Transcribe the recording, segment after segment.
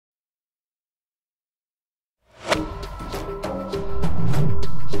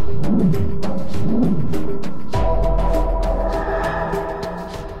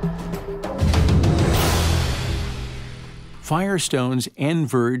Firestone's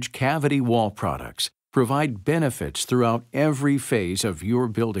Enverge cavity wall products provide benefits throughout every phase of your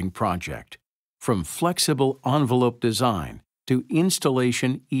building project, from flexible envelope design to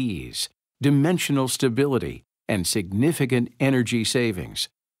installation ease, dimensional stability, and significant energy savings.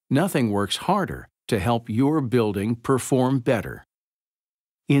 Nothing works harder to help your building perform better.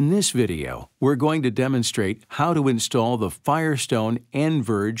 In this video, we're going to demonstrate how to install the Firestone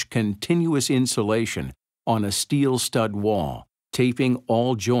Enverge continuous insulation on a steel stud wall, taping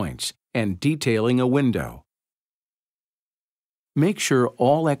all joints, and detailing a window. Make sure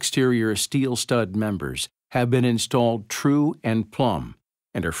all exterior steel stud members have been installed true and plumb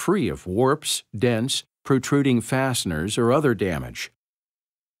and are free of warps, dents, protruding fasteners, or other damage.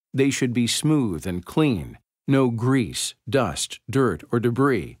 They should be smooth and clean, no grease, dust, dirt, or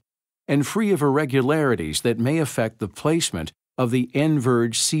debris, and free of irregularities that may affect the placement of the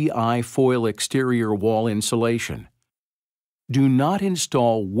Enverge CI foil exterior wall insulation. Do not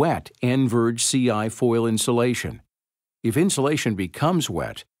install wet Enverge CI foil insulation. If insulation becomes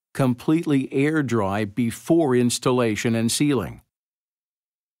wet, completely air dry before installation and sealing.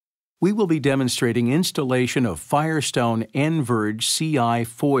 We will be demonstrating installation of Firestone Enverge CI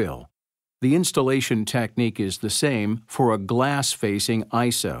foil. The installation technique is the same for a glass-facing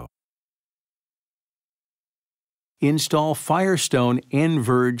ISO. Install Firestone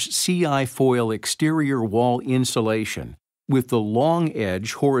Enverge CI foil exterior wall insulation with the long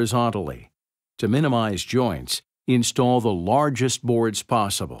edge horizontally. To minimize joints, install the largest boards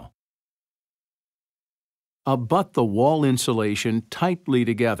possible. Abut the wall insulation tightly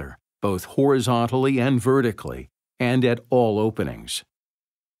together, both horizontally and vertically, and at all openings.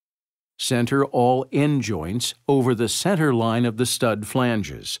 Center all end joints over the center line of the stud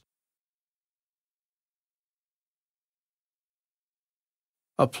flanges.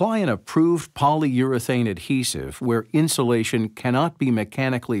 Apply an approved polyurethane adhesive where insulation cannot be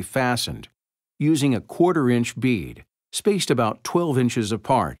mechanically fastened, using a 1/4 inch bead, spaced about 12 inches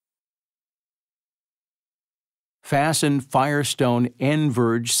apart. Fasten Firestone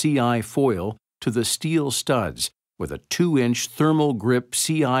Enverge CI foil to the steel studs with a 2-inch thermal grip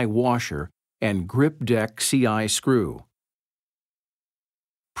CI washer and grip deck CI screw.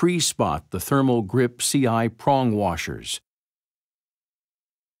 Pre-spot the thermal grip CI prong washers.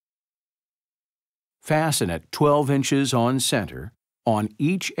 Fasten at 12 inches on center, on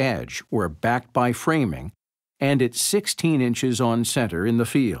each edge where backed by framing, and at 16 inches on center in the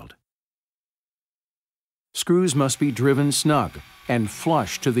field. Screws must be driven snug and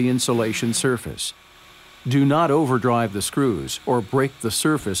flush to the insulation surface. Do not overdrive the screws or break the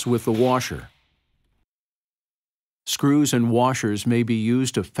surface with the washer. Screws and washers may be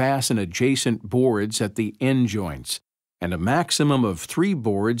used to fasten adjacent boards at the end joints, and a maximum of 3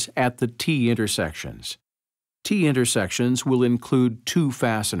 boards at the T-intersections. T-intersections will include 2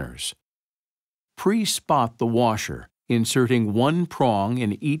 fasteners. Pre-spot the washer, inserting 1 prong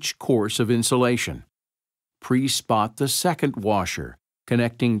in each course of insulation. Pre-spot the second washer,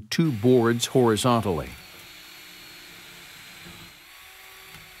 connecting 2 boards horizontally.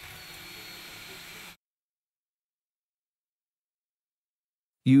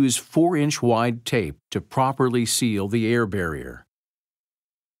 Use 4-inch wide tape to properly seal the air barrier.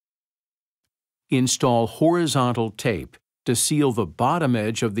 Install horizontal tape to seal the bottom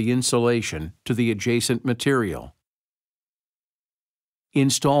edge of the insulation to the adjacent material.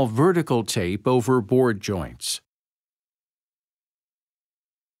 Install vertical tape over board joints.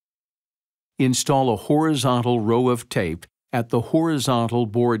 Install a horizontal row of tape at the horizontal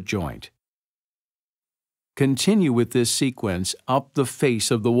board joint. Continue with this sequence up the face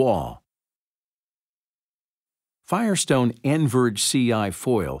of the wall. Firestone Enverge CI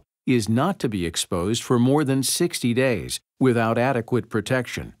foil is not to be exposed for more than 60 days without adequate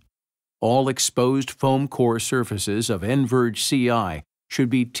protection. All exposed foam core surfaces of Enverge CI should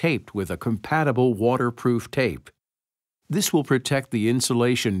be taped with a compatible waterproof tape. This will protect the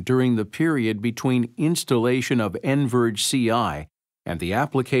insulation during the period between installation of Enverge CI and the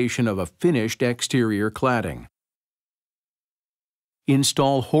application of a finished exterior cladding.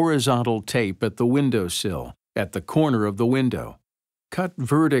 Install horizontal tape at the windowsill, at the corner of the window. Cut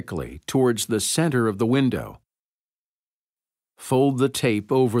vertically towards the center of the window. Fold the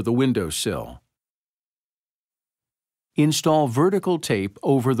tape over the windowsill. Install vertical tape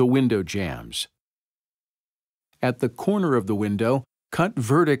over the window jambs. At the corner of the window, cut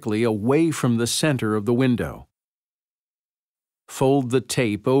vertically away from the center of the window. Fold the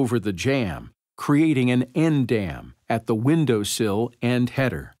tape over the jamb, creating an end dam at the windowsill and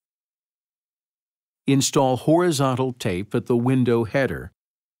header. Install horizontal tape at the window header,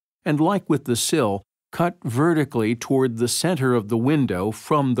 and like with the sill, cut vertically toward the center of the window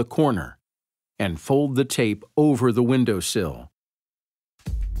from the corner, and fold the tape over the windowsill.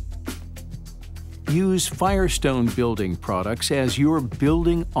 Use Firestone building products as your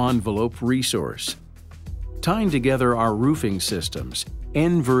building envelope resource. Tying together our roofing systems,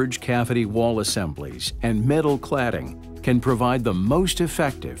 Enverge cavity wall assemblies, and metal cladding can provide the most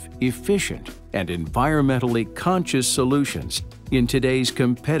effective, efficient, and environmentally conscious solutions in today's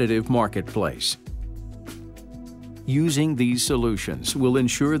competitive marketplace. Using these solutions will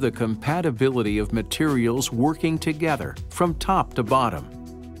ensure the compatibility of materials working together from top to bottom,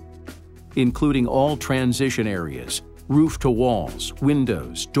 including all transition areas, roof to walls,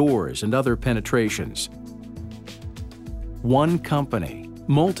 windows, doors, and other penetrations. One company,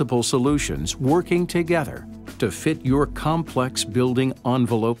 multiple solutions working together to fit your complex building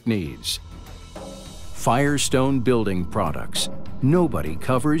envelope needs. Firestone Building Products. Nobody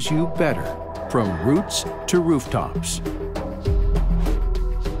covers you better, from roots to rooftops.